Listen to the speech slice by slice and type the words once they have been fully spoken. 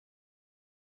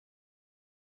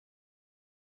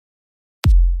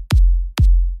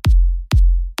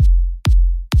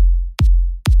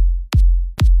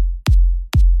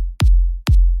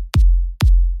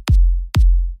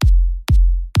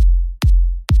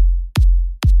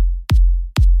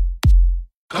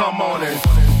Come on in.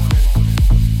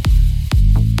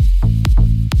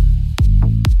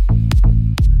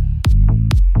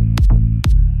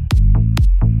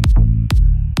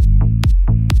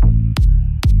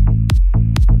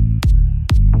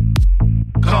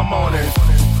 Come on in.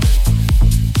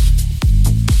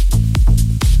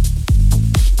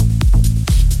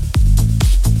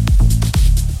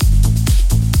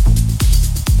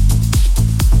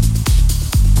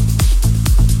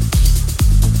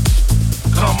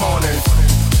 Come on in.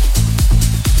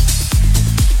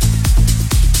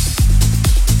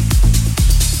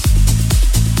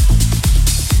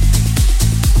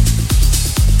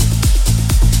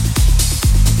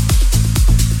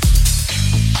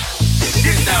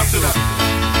 Get down to the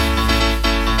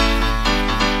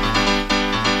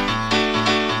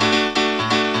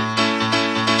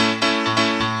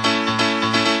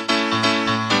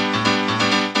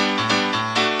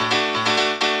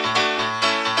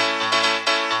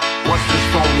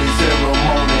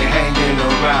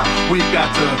we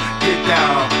got to get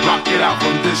down, rock it out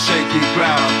from this shaky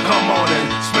ground. Come on and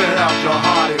spit out your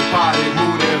heart and party,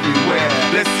 mood everywhere.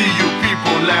 Let's see you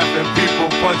people laughing, people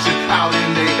punching out in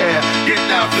the air. Get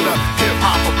down to the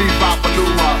hip-hop, a bebop, a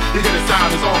lua. You hear the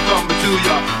sound, it's all coming to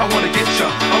ya. I wanna get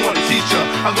ya, I wanna teach ya.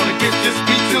 I'm gonna get this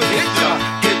beat to hit ya.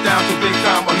 Get down to big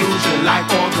time illusion, like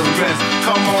all the rest.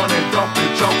 Come on and dump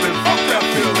it, jump it, fuck that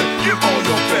feeling. You on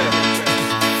your best.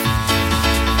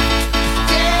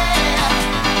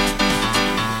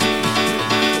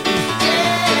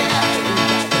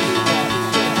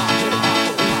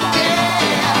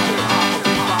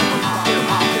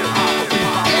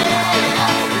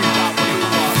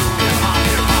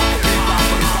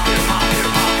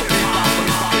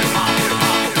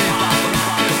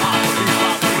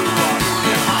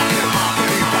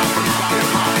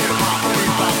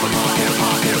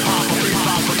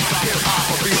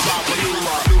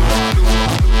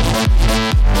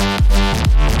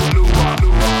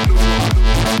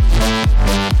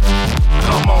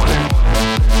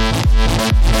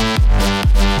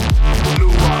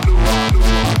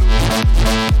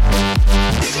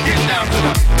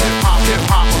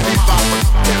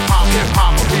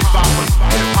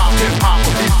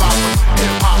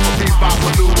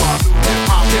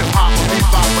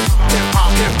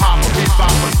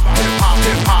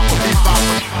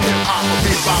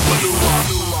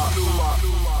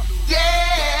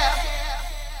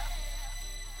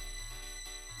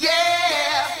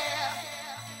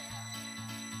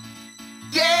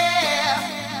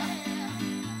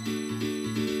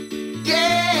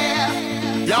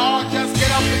 Y'all just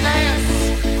get up and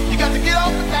dance. You got to get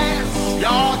up and dance.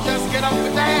 Y'all just get up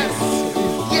and dance.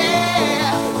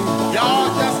 Yeah. Y'all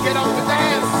just get up and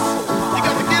dance. You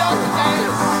got to get up and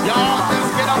dance. Y'all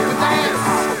just get up and dance.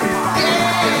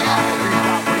 Yeah.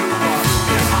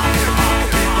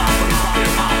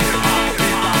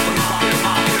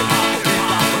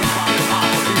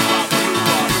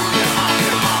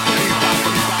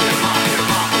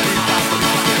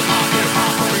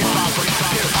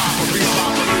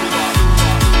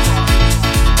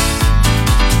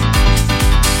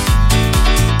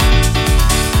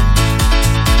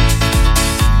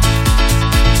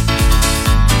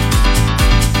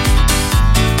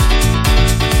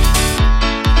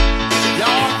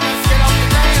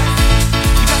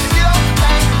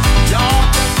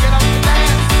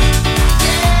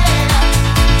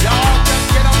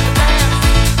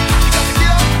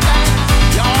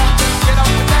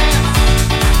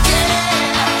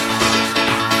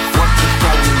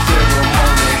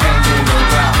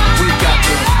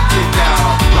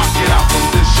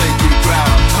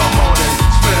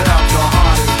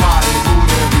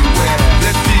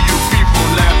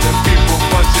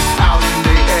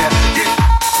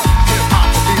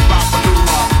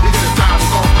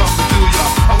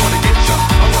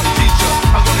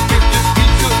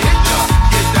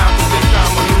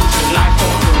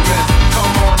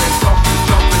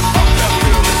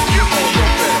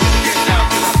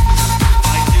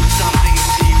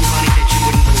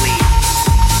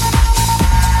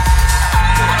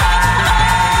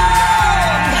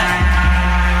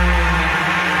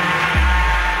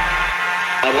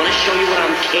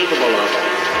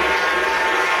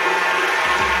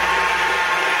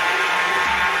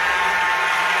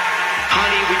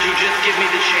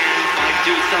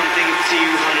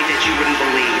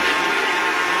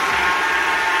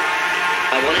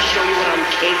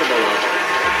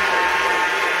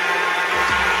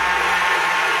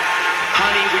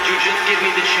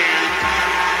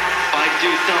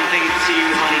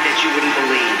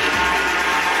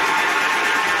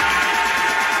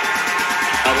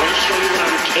 I want to show you what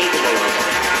I'm capable of.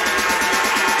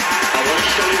 I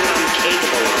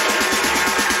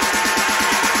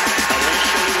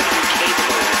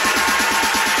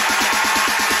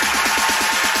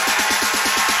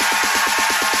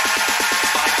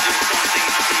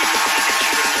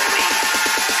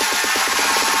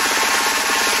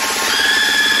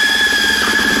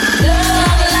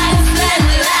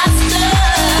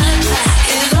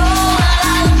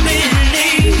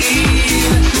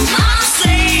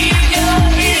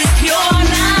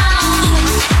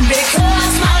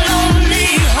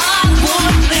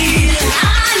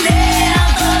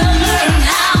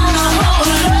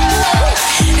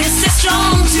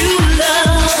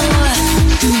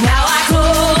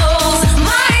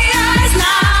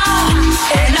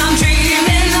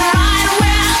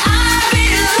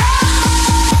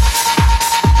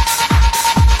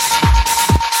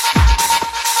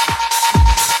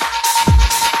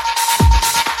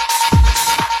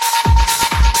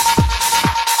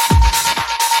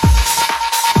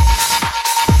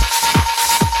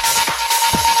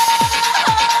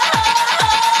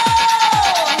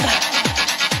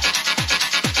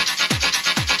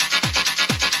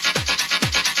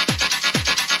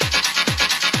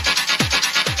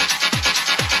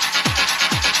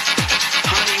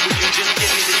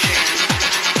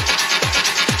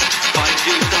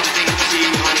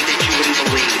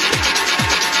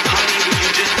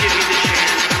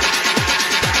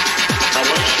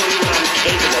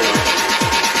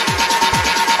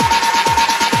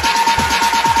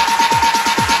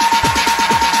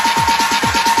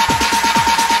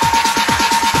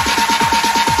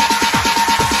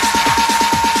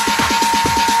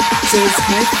DJ's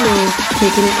Hard Flow,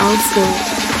 taking it old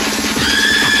school.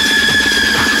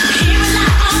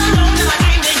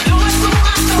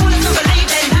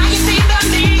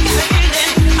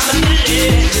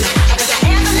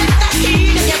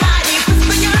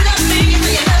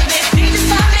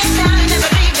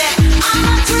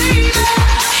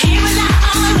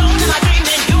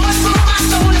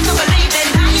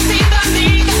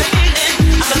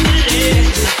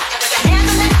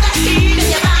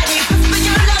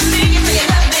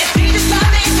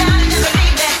 Never leave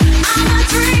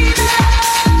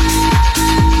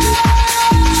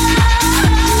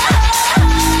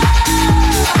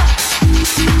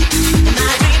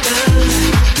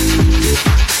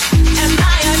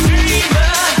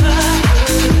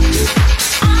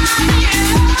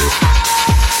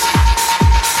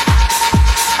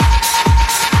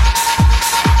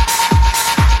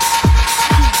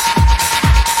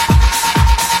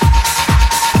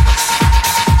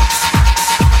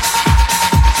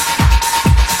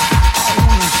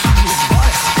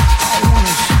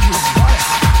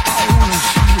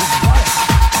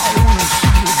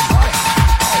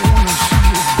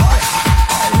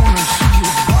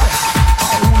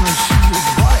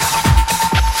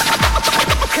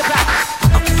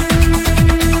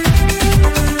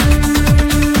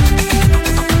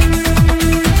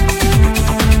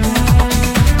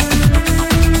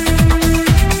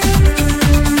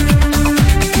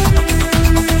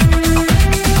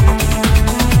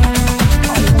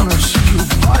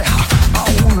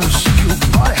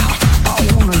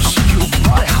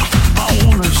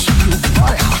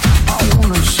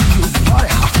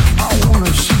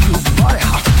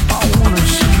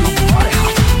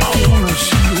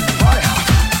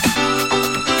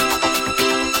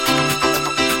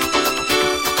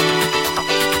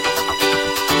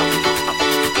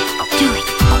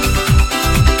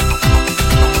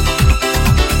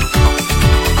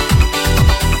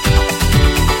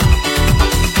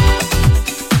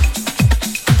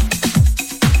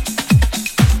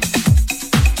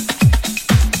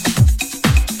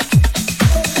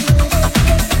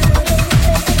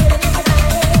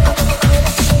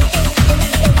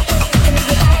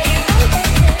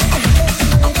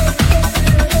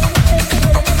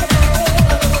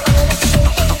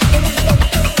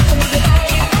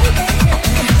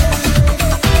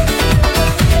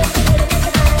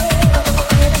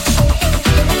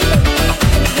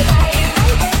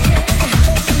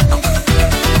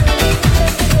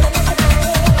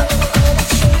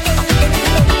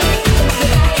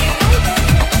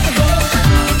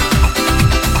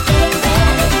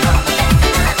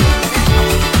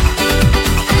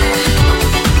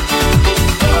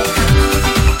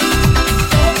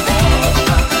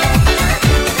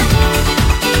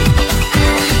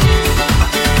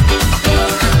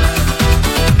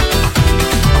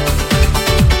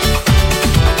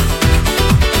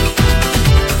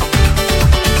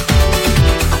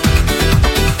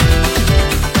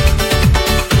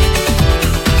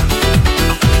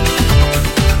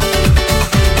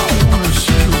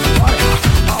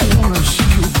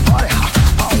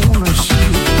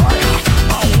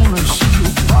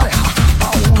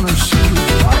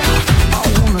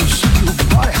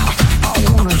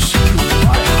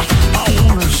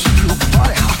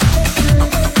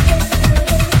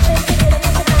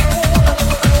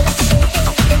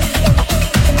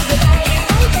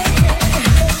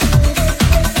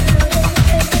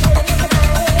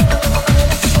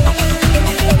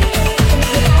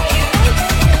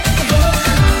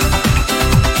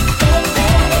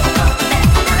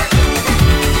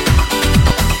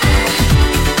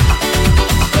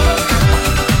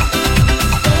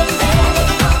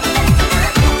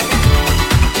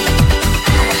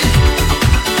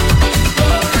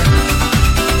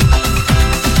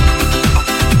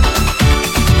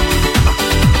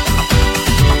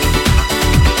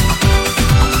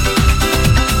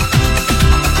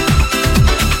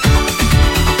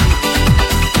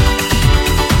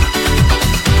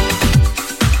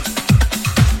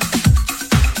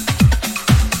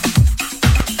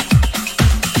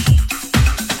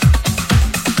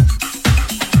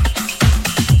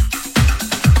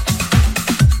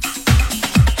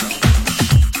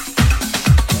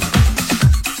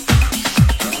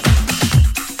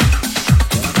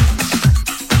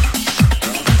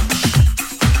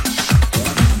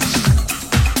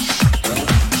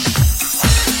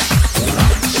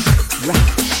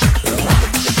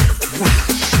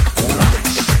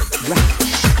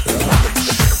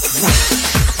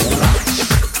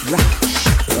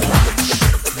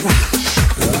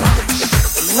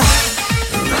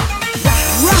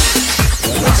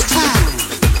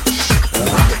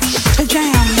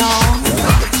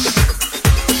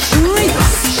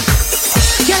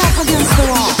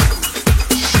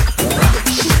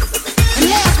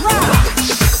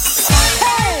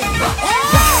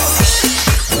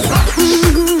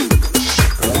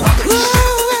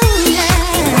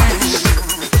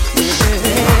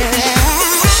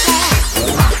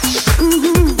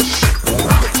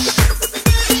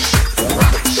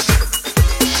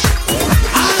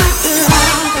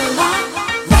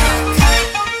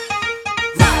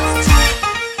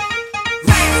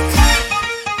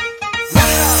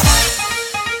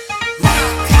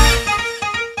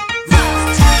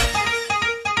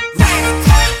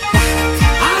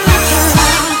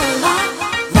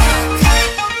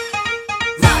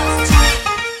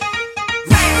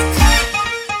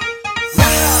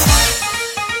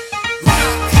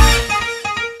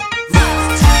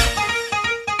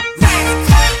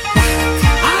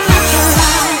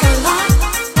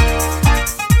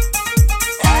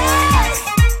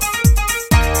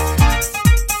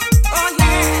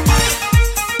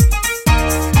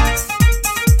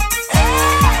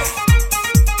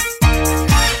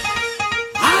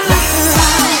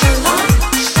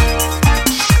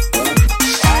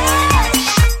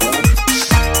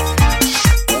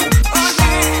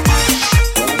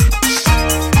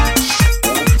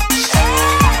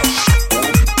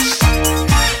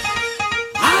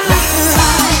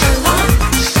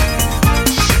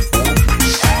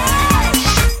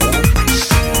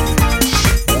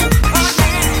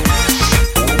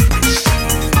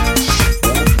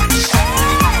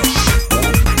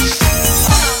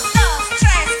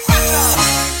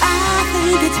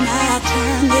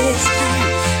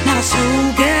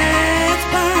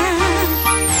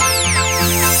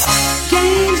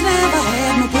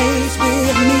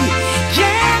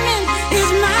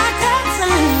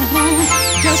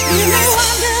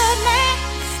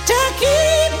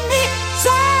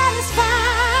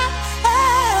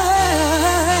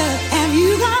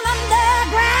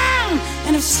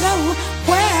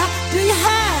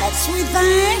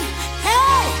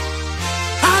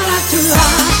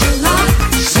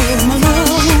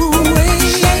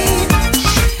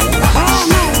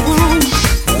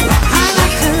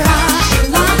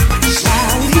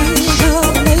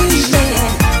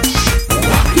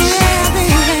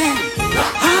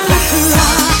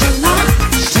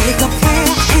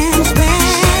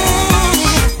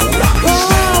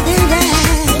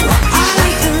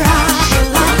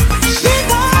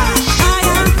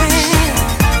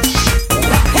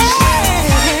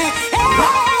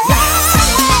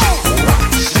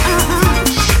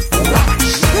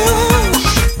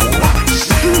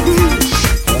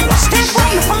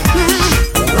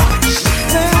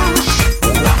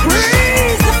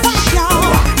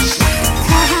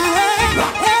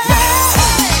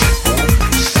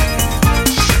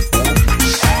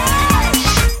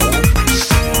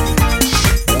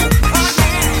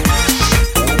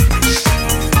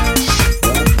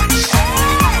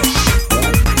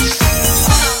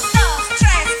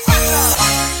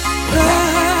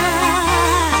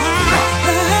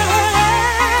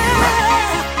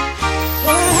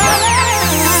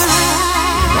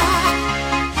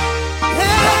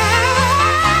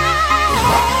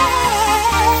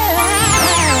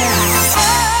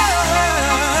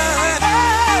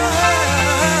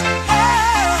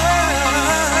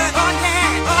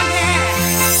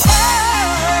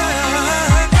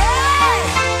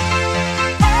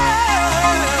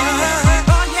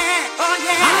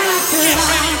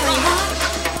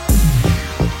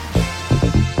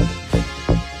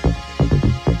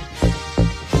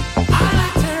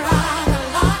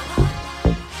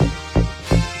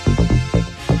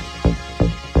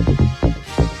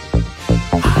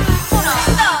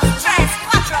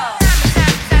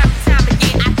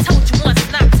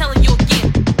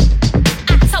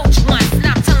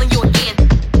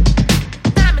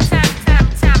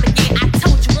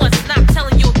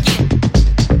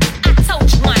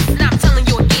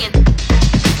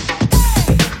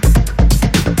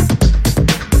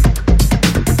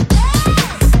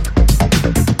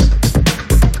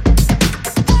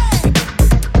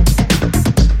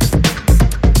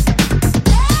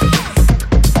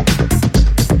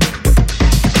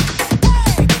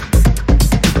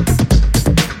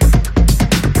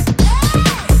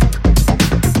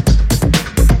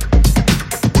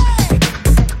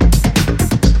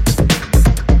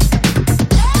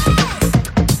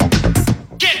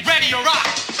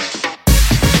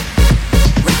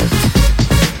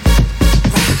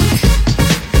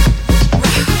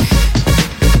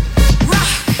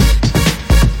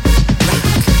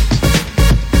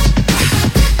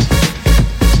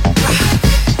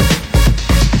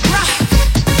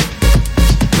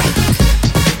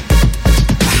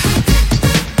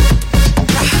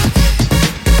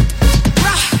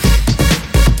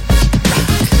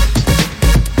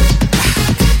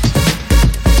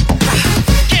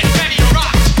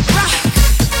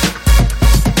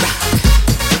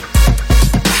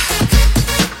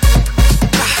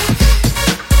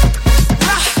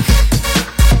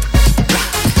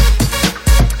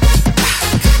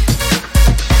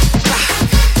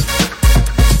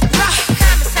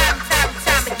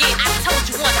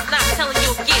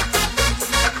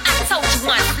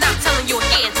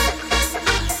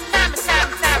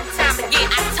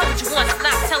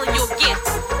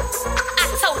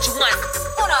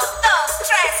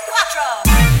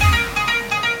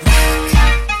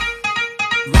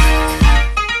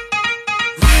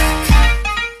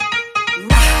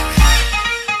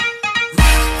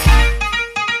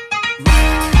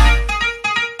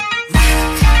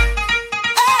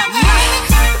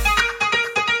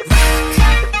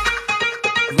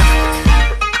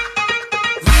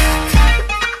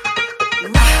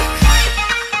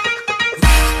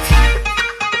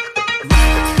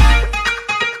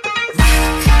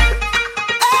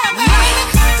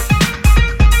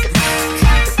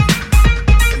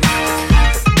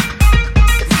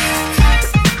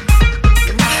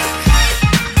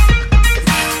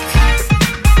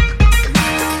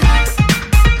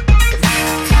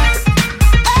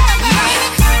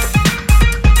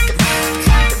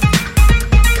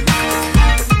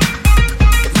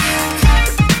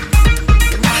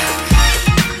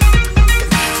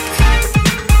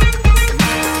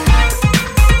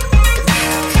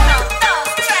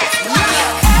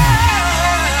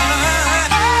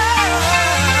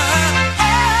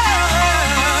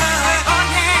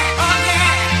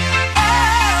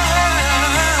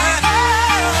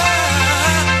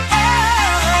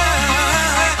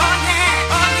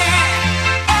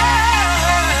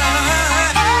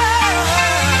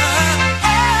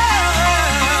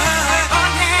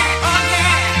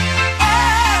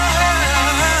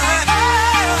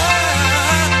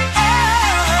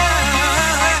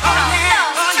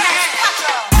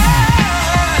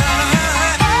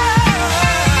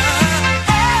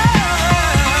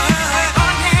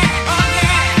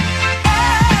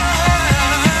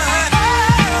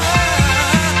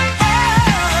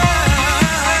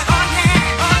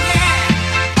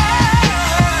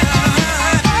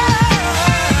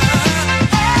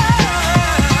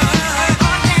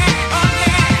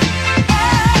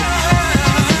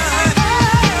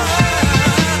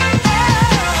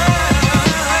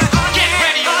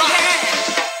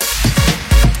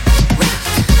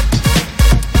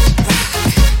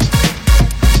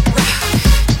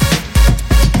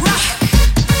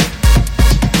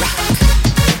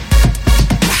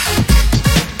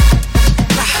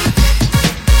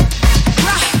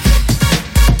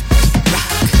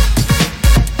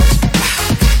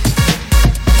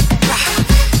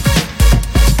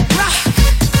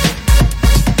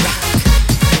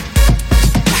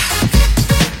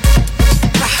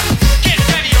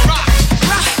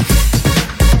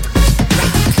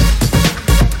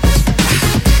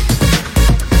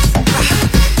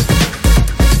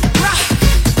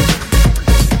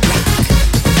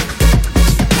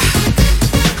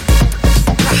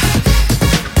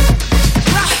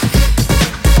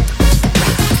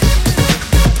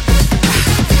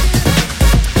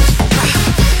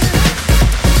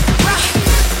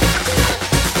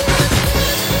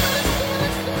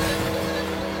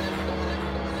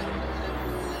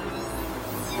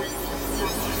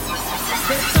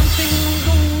Something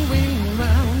going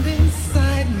round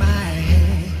inside my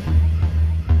head.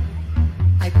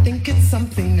 I think it's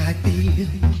something I feel.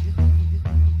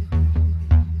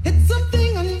 It's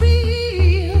something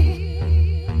unreal.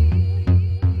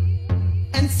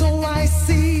 And so I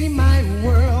see my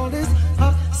world is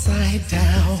upside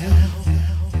down.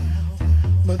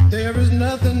 But there is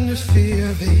nothing to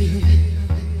fear, baby.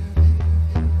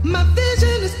 My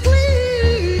vision is clear.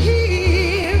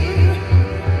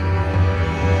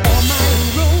 All my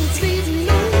roads lead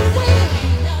nowhere.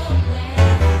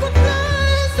 But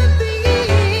there's at the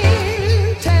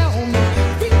end. Tell me,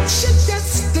 reach your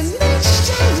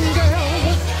destination, girl.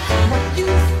 What you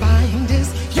find is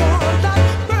your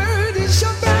life, bird is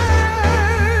your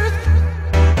birth.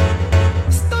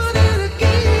 Start it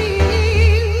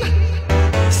again.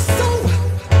 So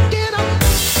get up,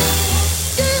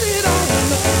 get it on.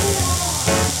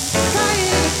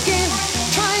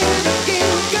 Try it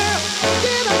again, girl.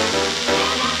 Get up,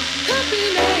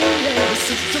 happiness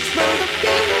is just round the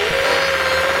bend.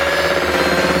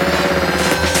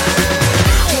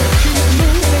 Keep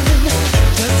moving,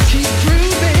 just keep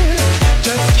grooving,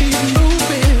 just keep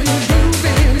moving,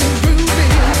 grooving,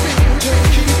 grooving. Just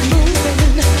keep moving,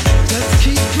 just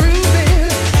keep grooving,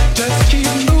 just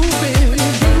keep moving,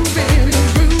 grooving,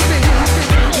 grooving.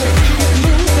 Just keep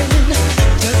moving,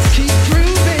 just keep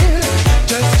grooving,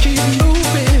 just keep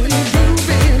moving,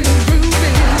 grooving,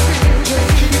 grooving.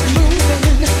 Just keep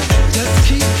moving, just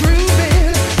keep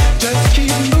grooving, just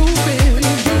keep moving,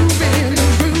 grooving,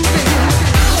 grooving.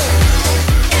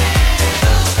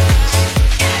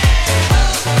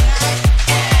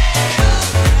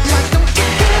 Why don't you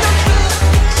get up? Why don't you get up?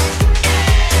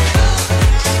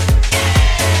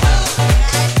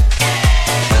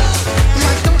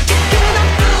 Why don't you get up? Why don't you get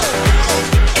up?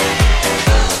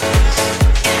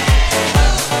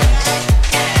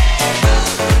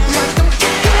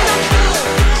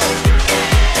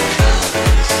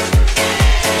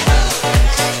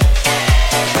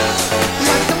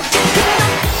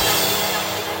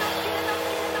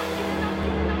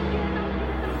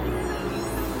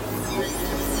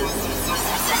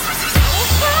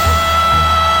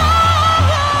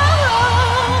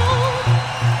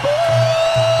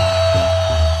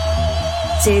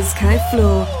 Jay's Kai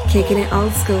Floor, kicking it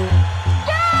old school.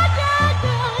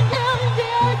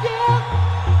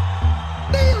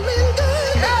 Feeling good. Feeling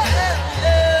good.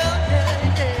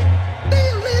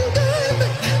 Feeling good.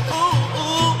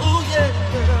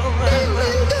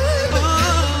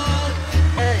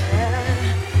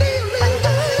 Feeling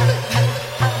good.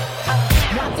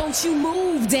 Why don't you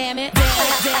move, damn it?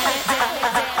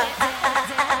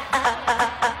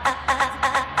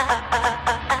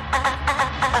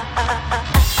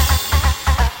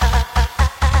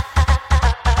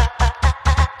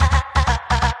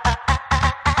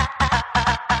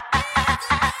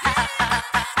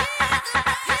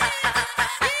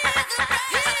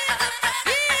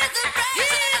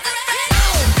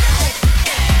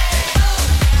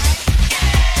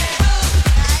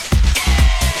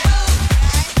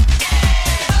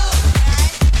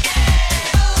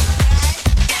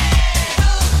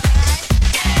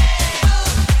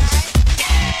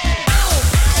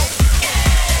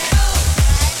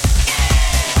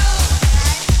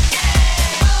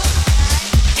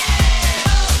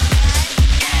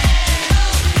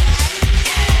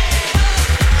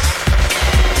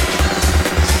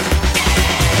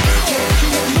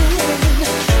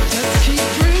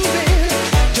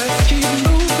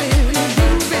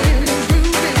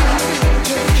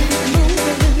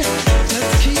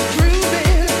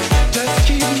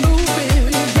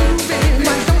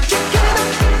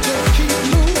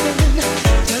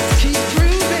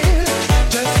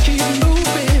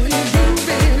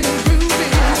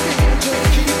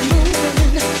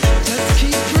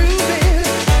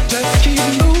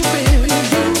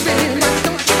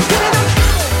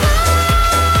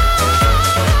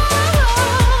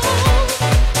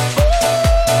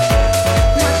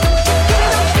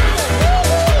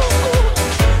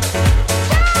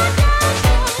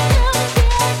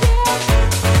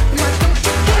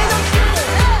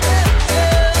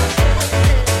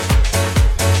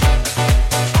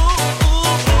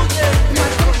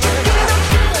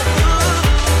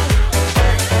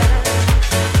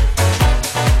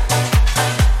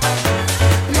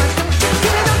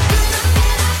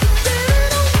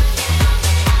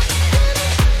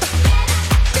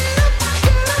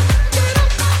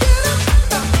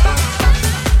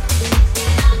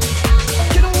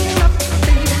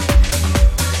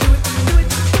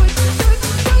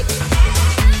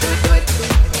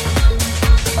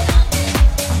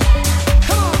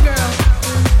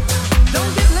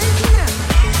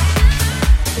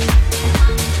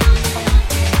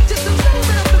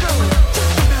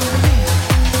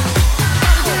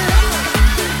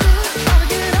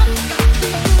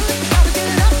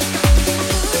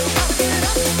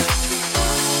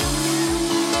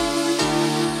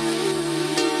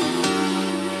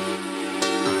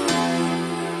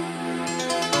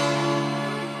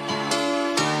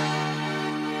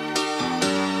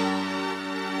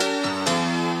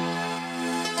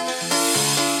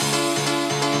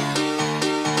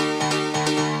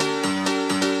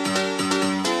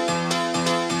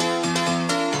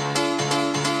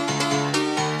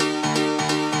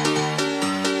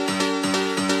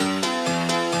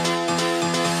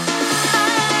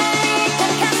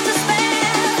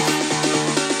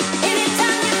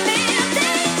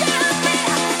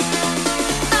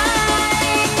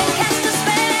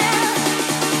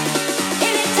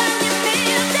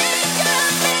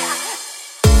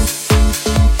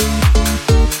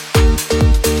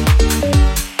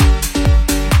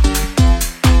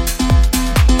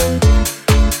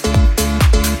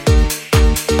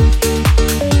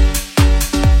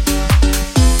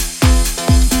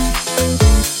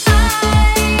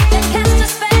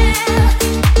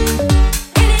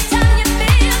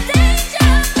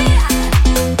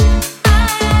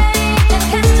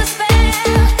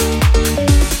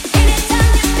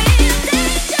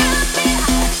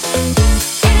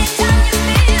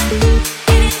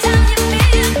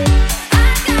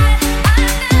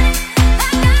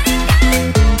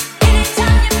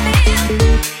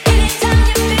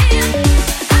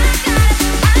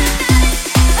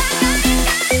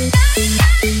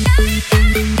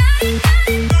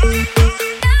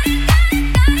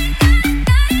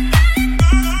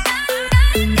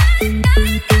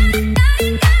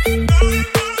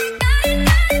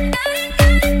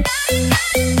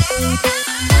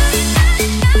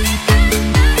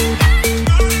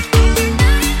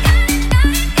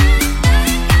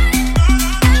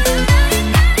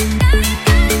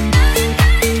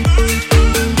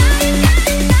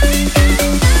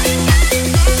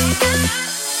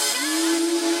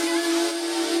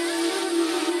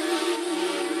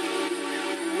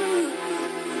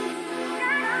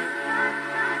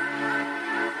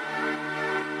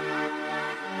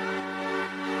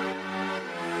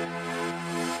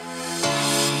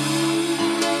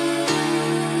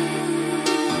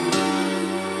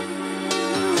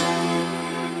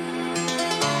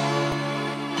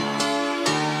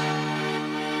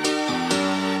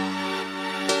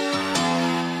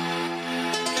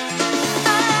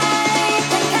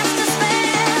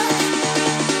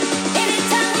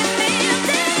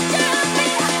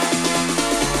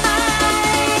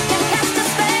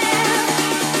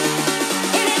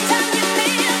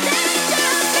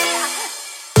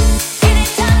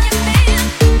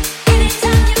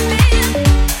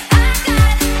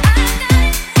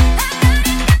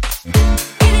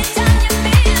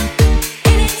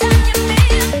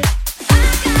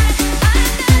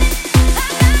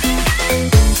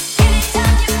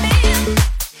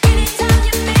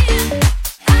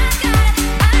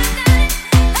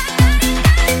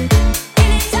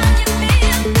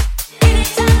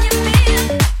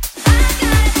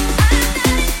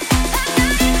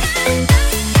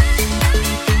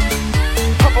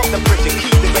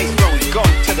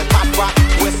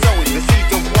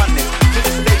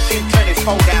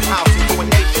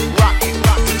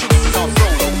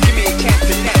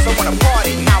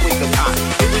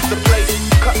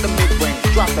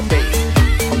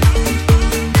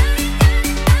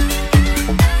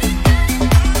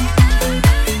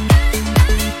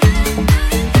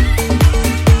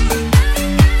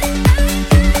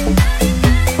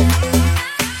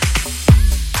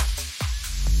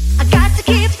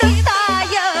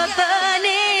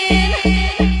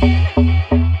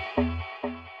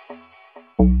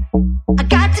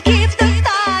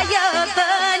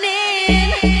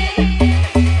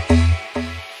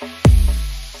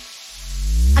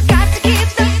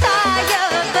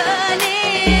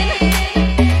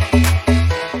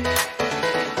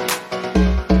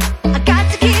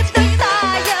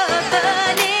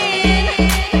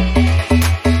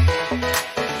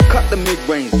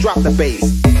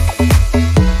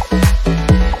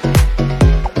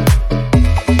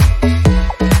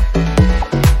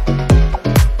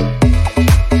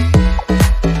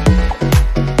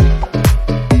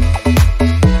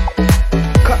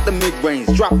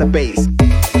 bass.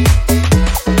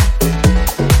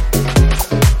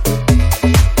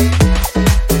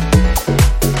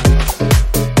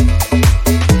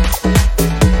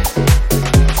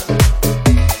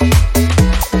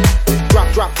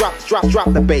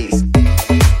 Drop the bass.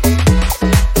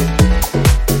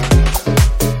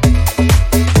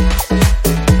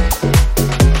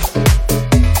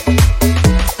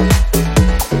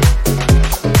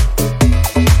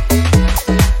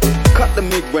 Cut the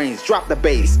mid-range, drop the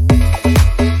bass.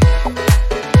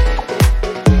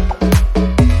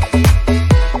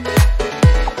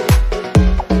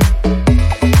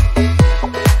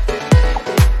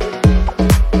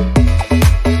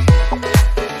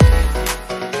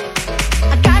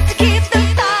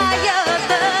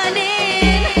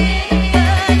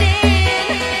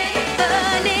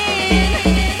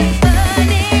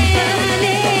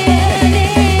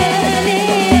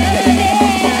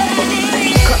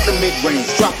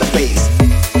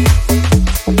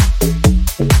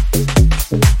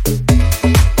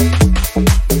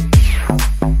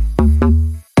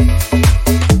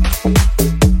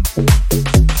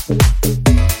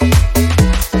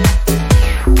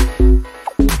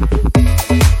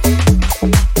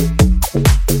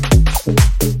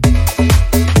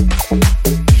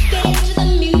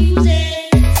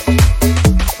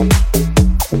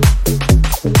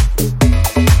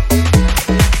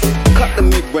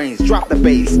 Drop the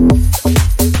bass. Drop the bass.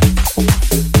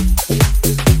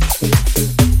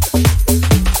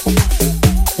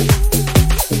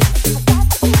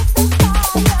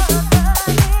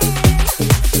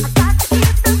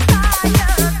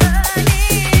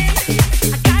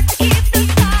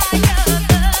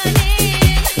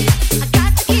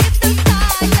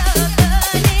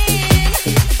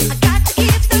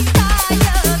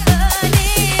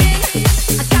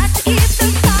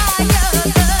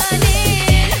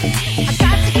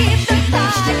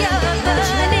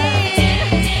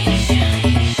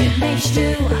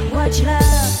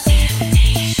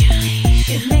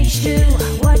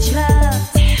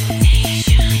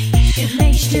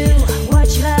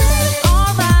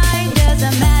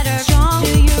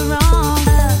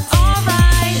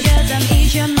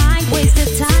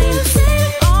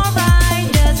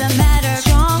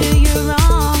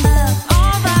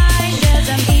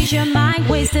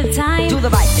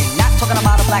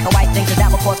 black or white thing, cause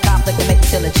that will cause conflict and make you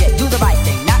still legit. Do the right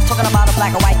thing, not talking about a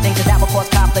black or white thing, cause that will cause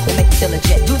conflict and make you still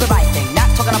legit. Do the right thing,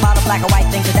 not talking about a black or white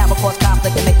thing, cause that will cause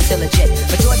conflict and make you still legit.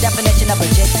 But your definition of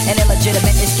legit and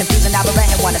illegitimate is confusing. I will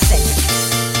let him want to sing.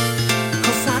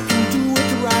 Cause I can do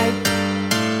it right.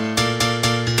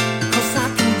 Cause I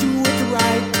can do it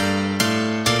right.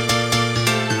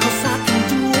 Cause I can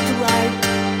do it right.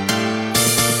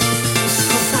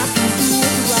 Cause I can do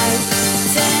it right.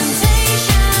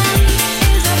 Temptation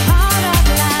is a part of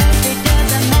life. It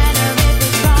doesn't matter if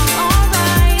it's wrong or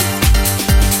right.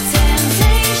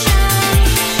 Temptation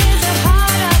is a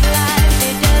part of life.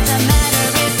 It doesn't matter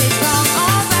if it's wrong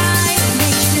or right.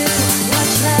 Makes you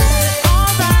watch love.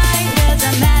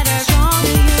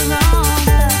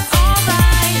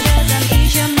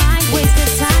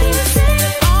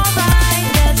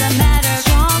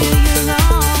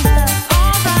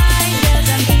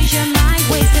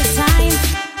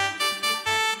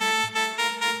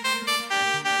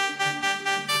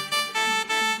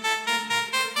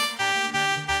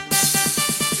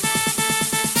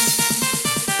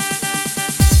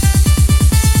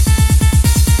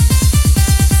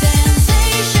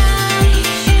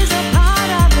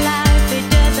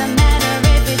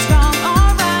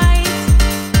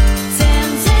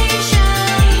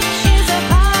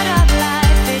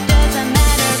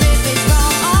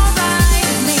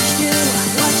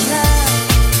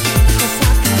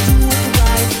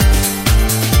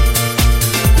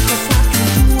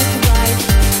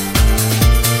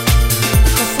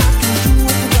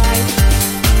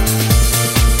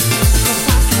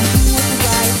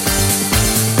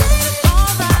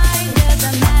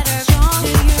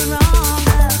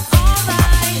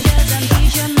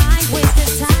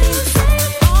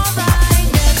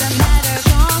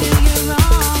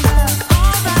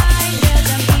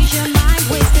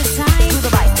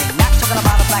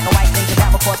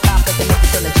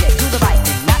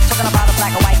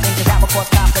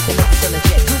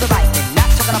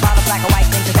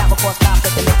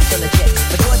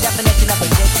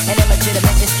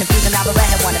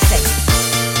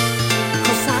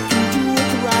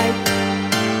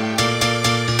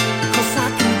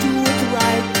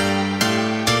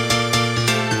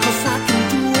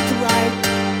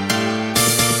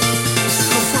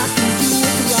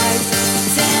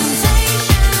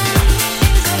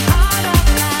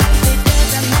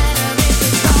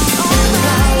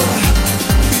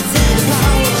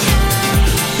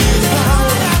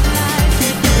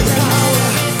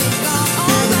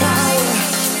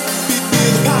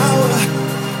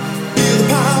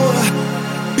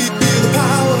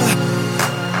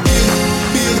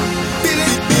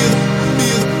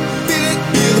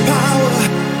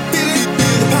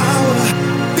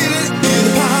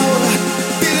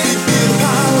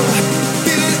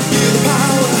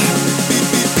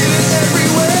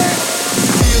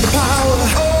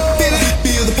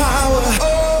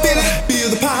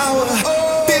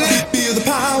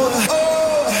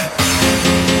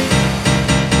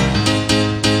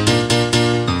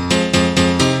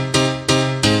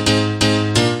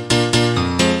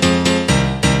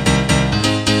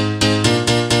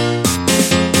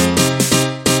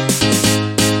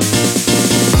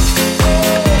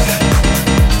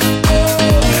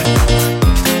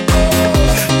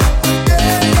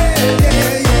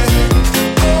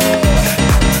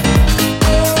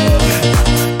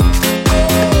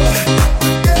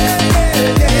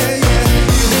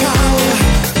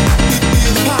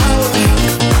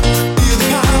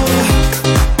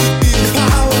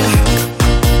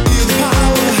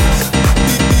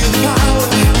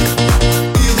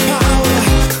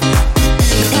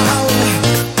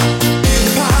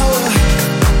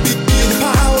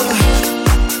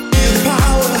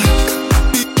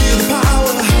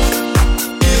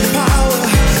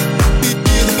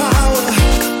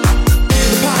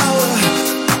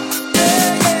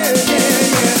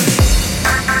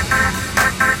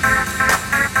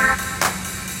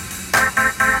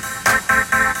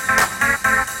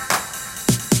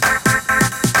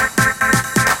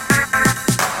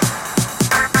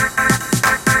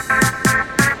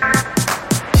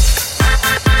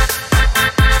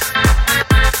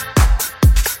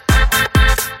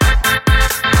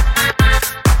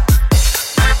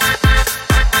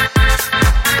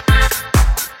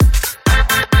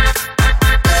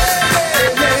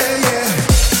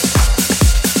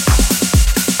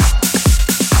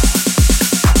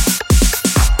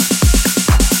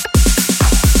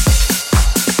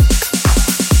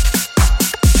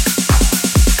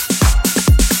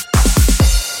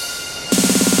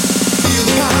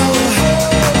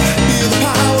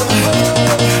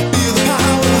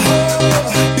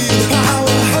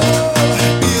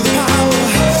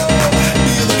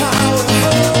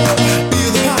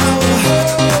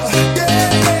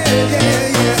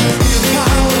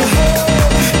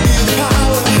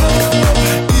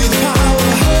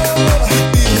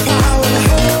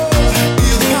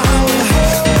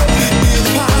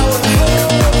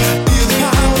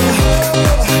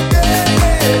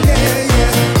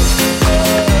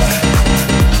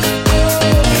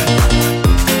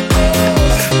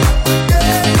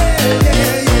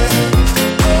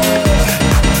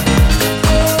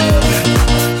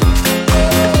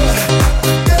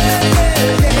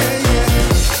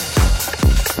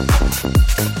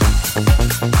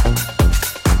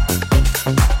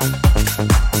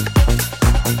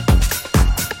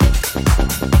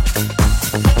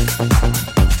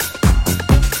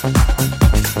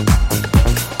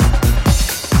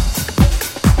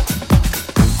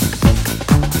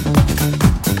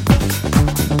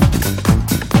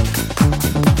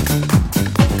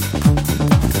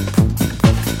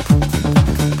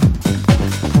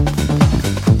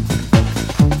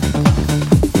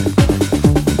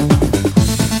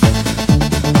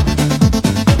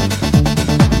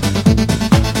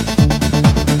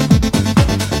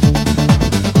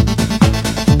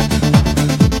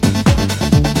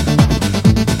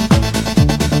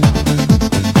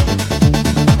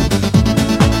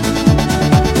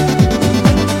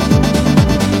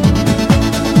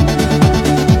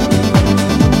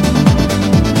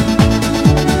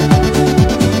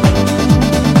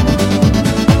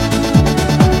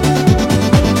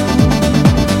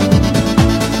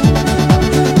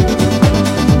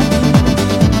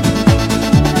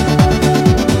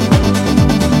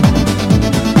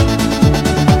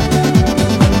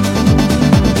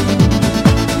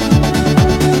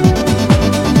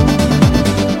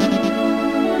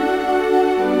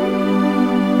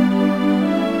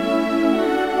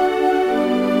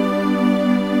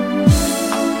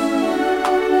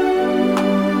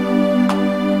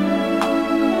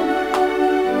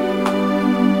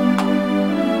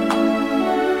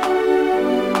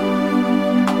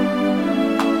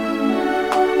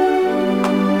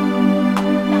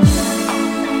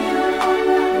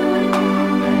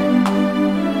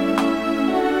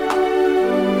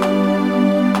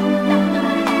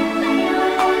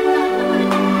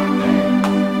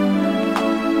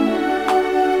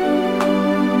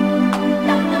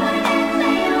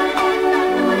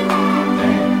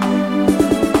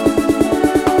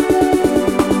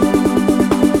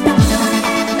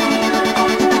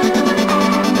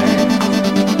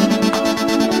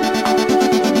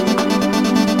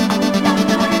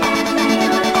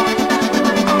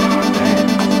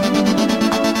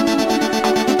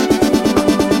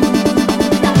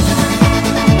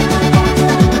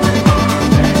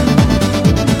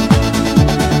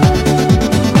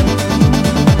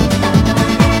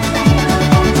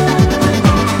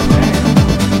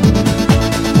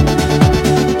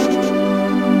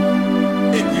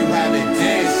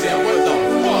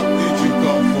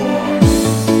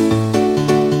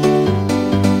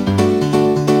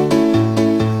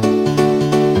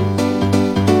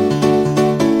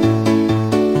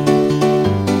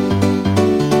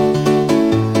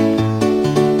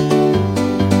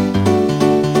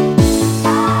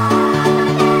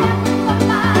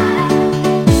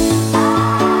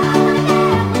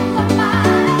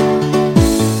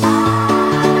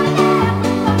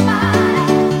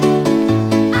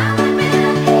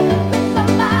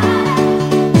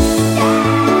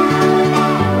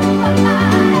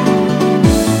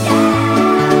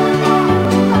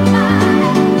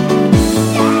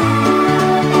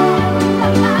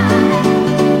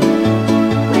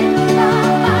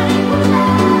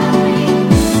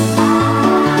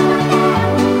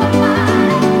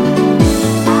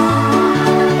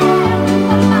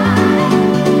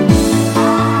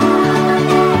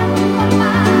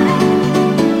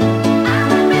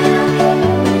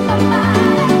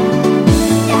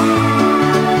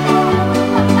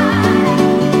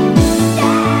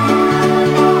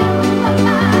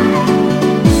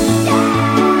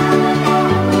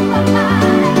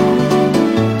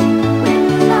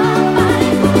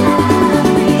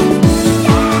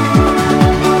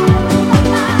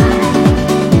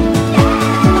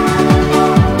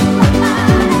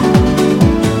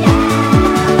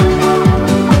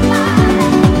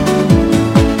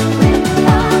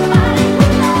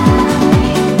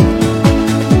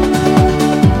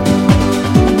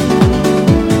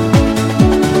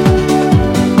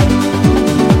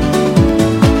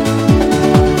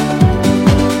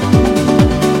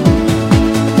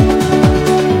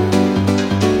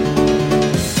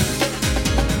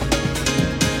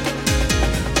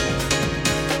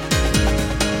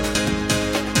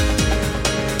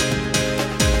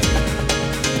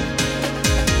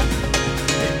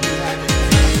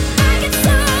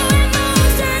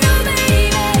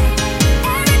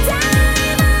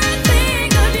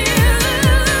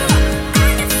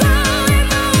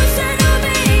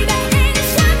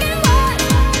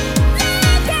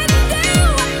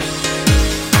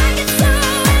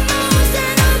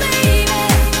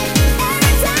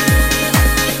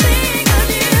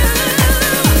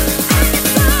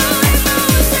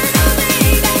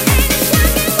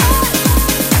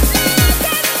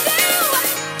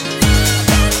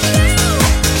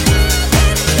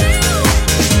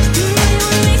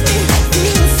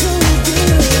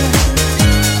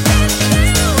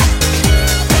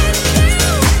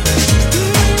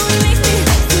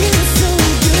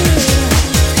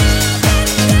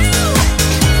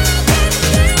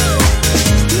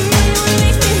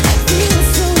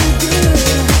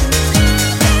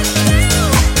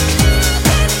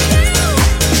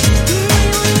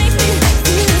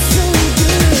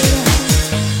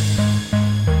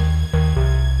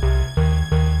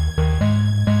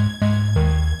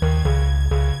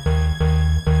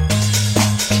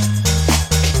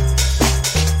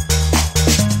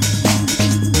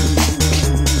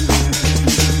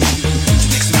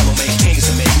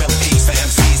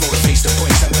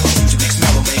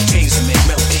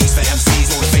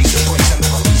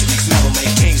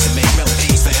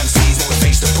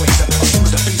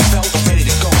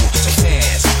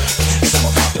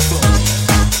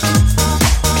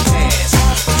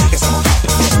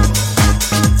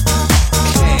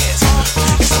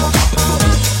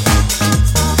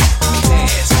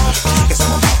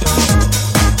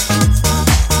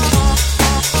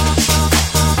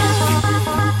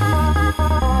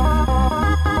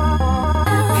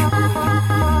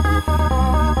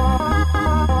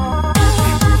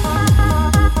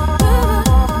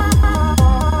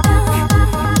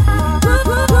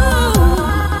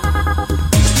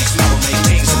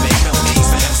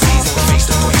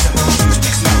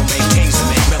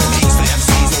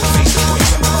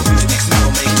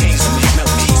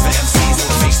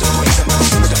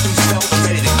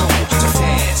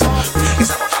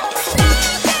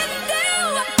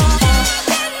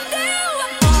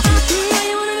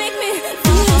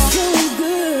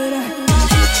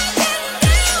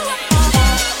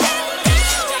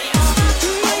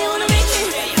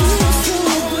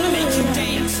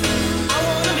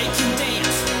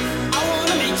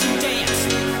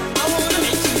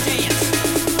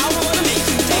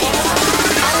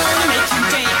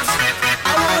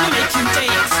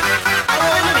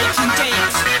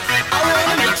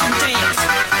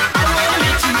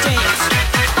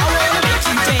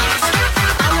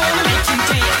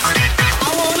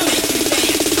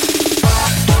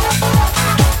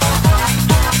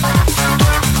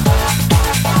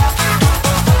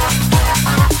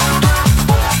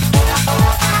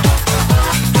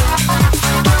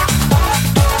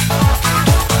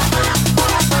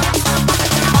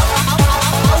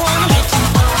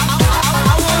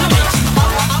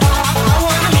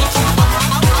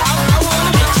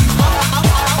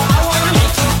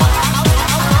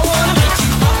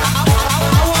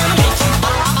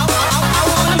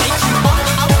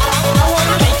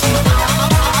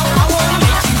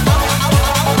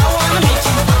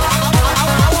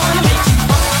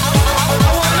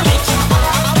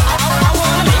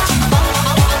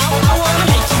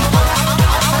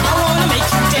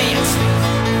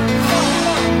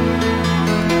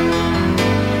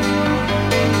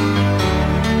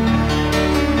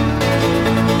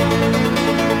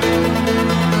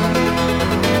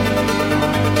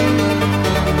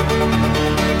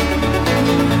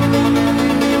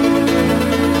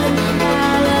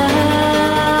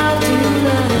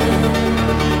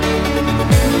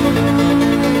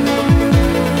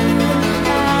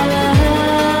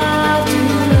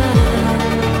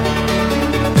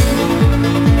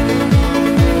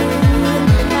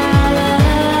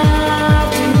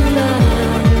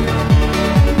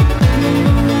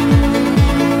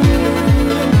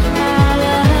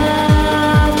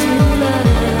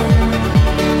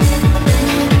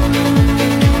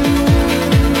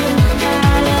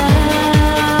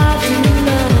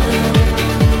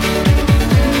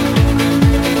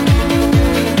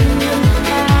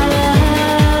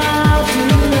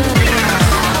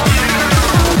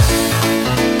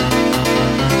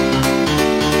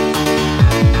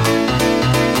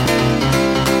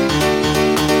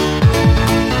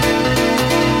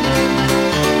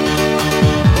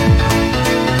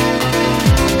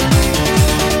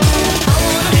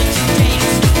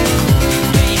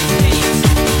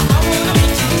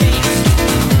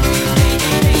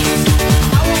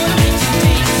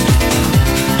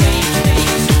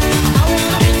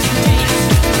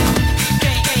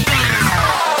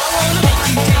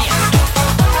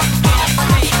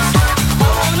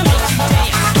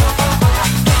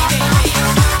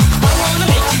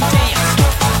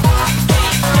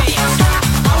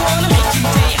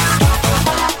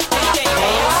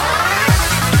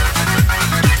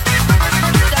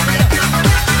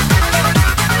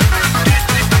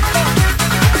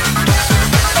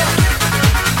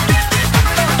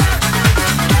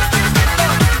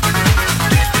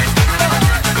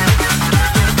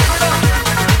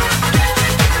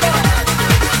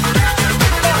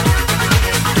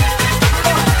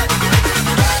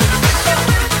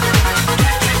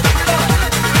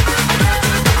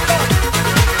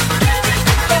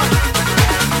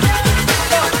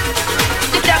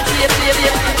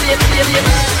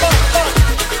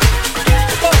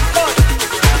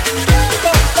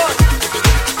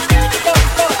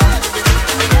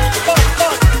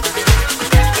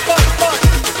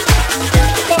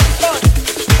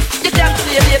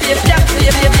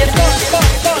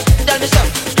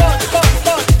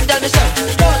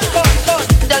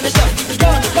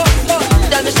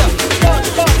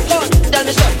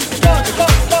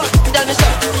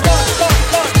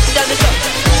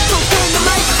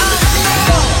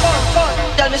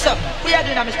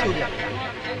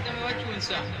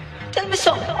 Tell me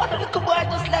something. What the little boy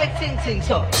just like sing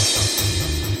so?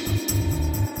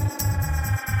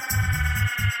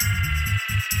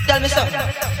 Tell me something.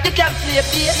 You can't play a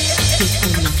bass. Sit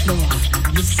on the floor,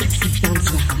 you sexy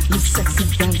dancer, you sexy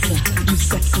dancer, you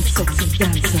sexy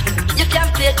dancer. You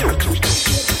can't play.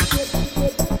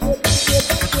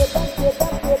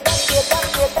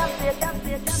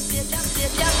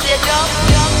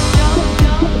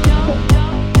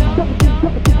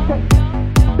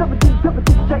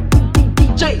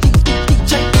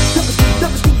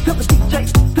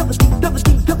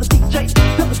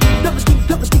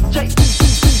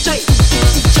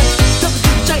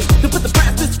 To put the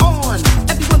practice on,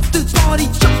 everyone's still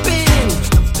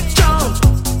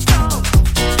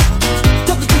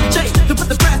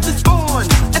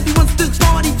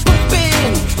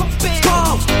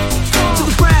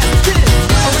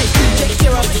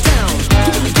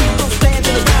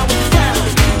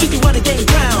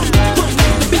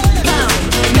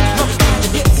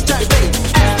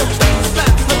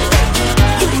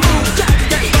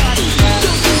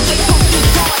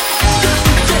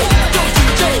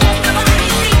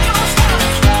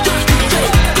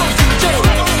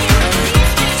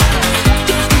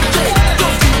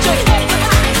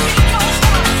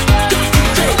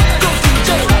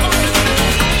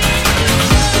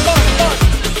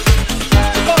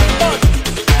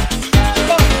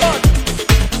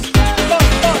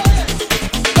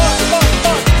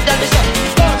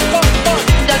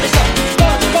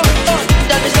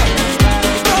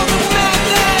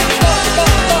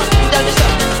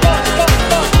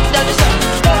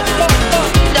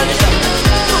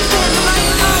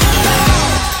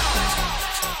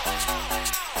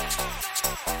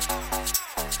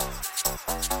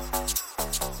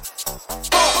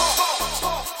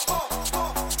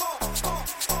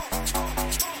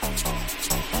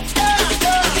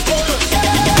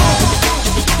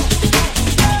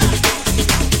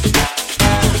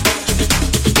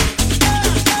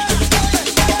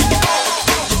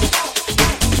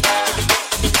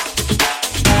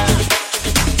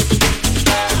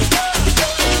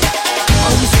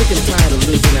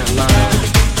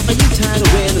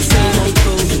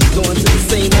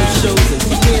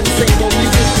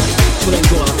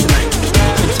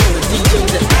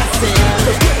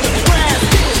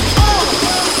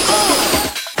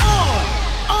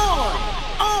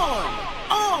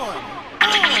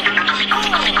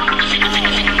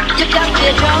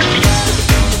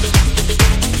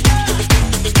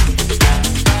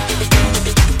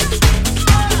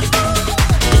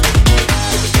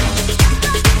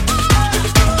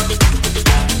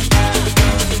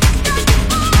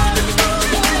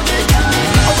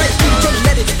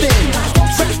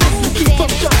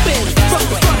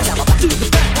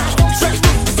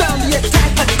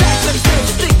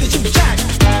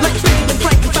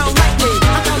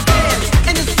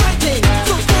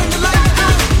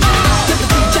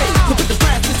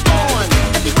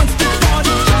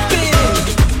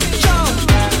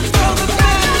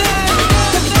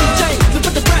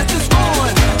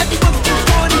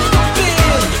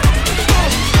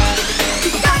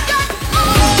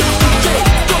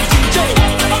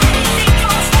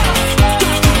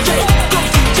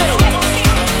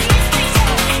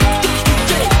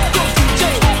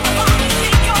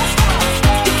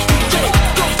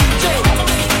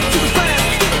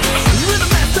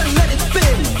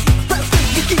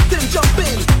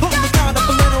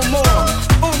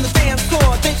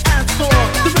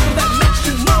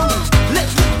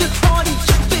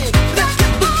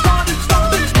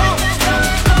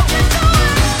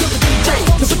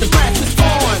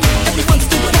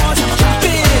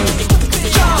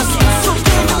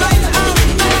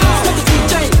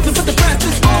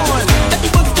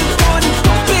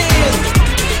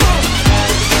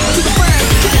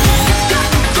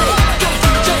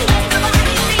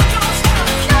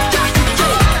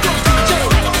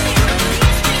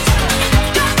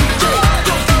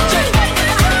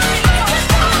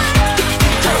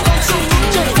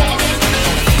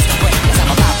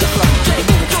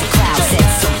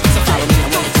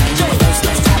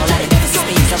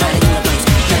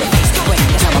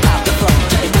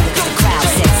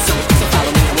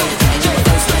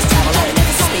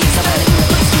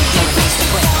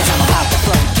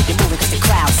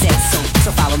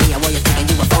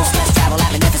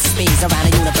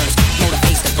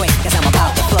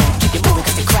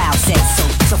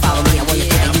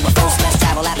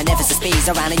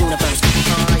speeds around the universe.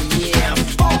 Yeah.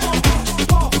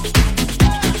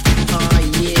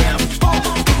 Yeah. Yeah.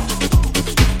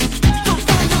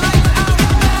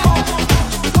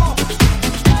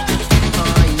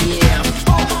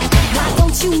 Why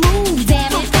don't you move,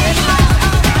 damn it?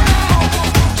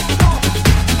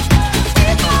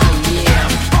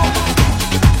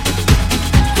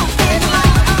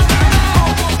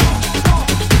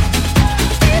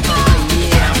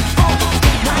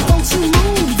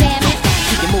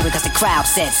 Crowd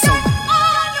said so.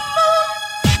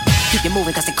 Keep you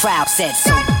moving 'cause the crowd said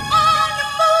so.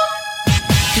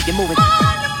 Keep you moving.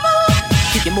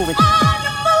 Keep you moving.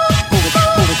 Move it,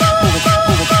 move it, move it,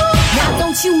 move it. Why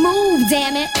don't you move,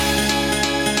 damn it?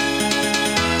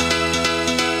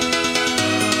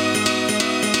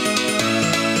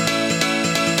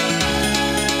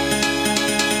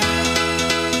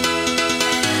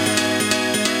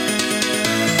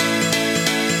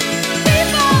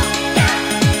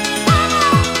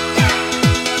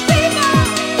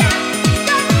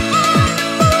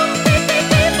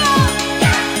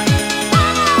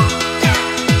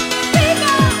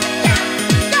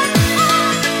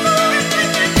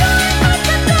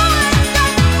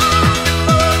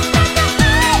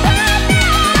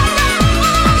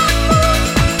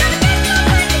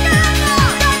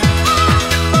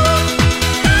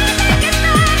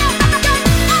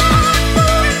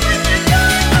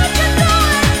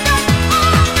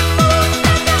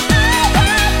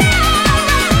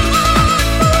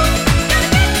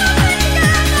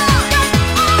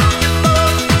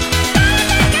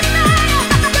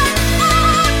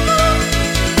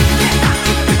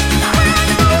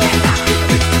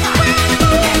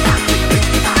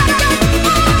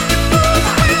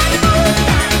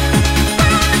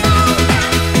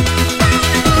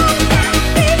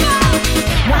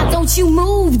 You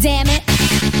move, damn it.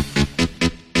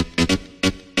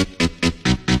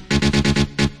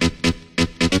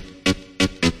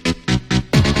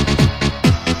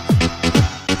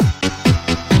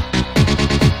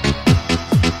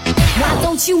 Why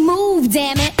don't you move,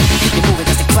 damn it? Keep you moving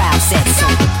 'cause the crowd said so.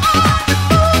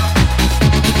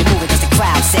 Keep you moving 'cause the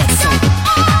crowd said so.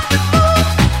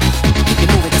 Keep you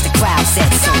moving 'cause the crowd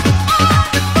said so.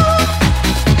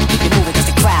 Keep you moving 'cause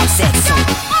the crowd said so.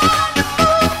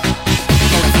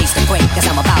 Cause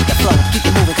I'm about to flow. Keep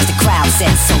you moving 'cause the crowd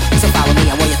said so. So follow me,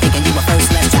 and while you're thinking you were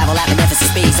first, let's travel at magnificent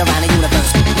speeds around the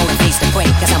universe. Rolling face to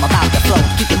break, 'cause I'm about to flow.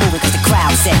 Keep you moving 'cause the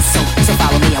crowd said so. So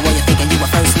follow me, and while you're thinking you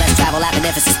were first, let's travel at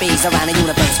magnificent speeds around the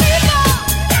universe.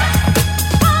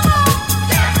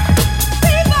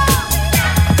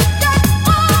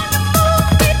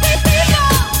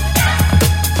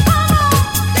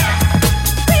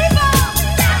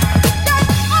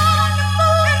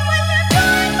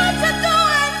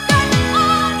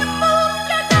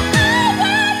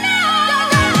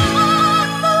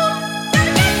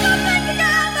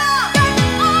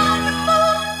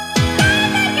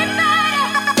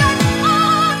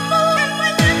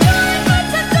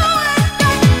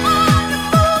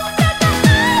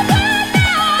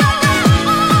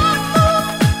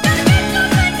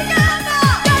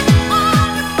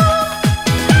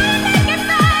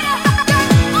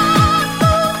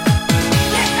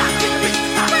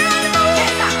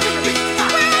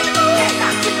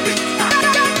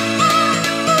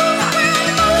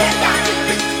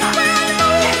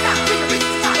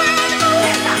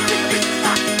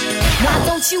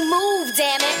 You move,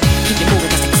 damn it. Keep you moving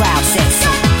 'cause the crowd said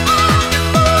so.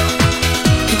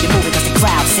 Keep you moving 'cause the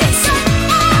crowd said so.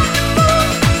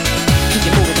 Keep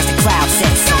you moving 'cause the crowd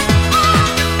said so.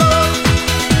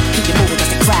 Keep you moving 'cause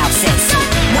the crowd said so.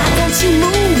 Why don't you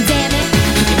move, damn it?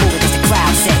 Keep you moving 'cause the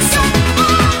crowd said so.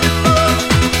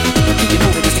 Keep you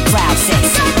moving 'cause the crowd said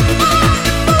so.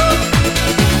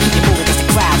 Keep you moving 'cause the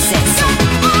crowd said so.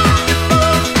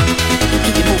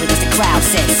 Keep you moving 'cause the crowd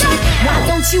said so. Why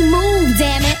don't you move,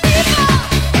 damn it?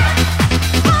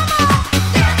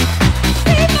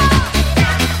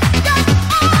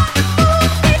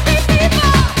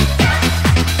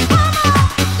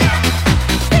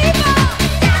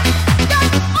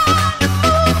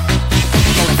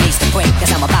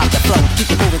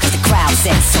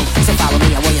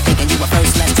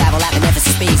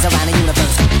 Around the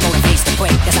universe, going face to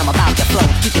break, 'cause I'm about to flow.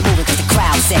 Keep you moving 'cause the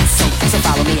crowd said so. So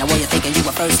follow me, and while you're thinking you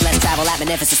were first, let's travel at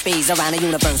magnificent speeds around the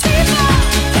universe.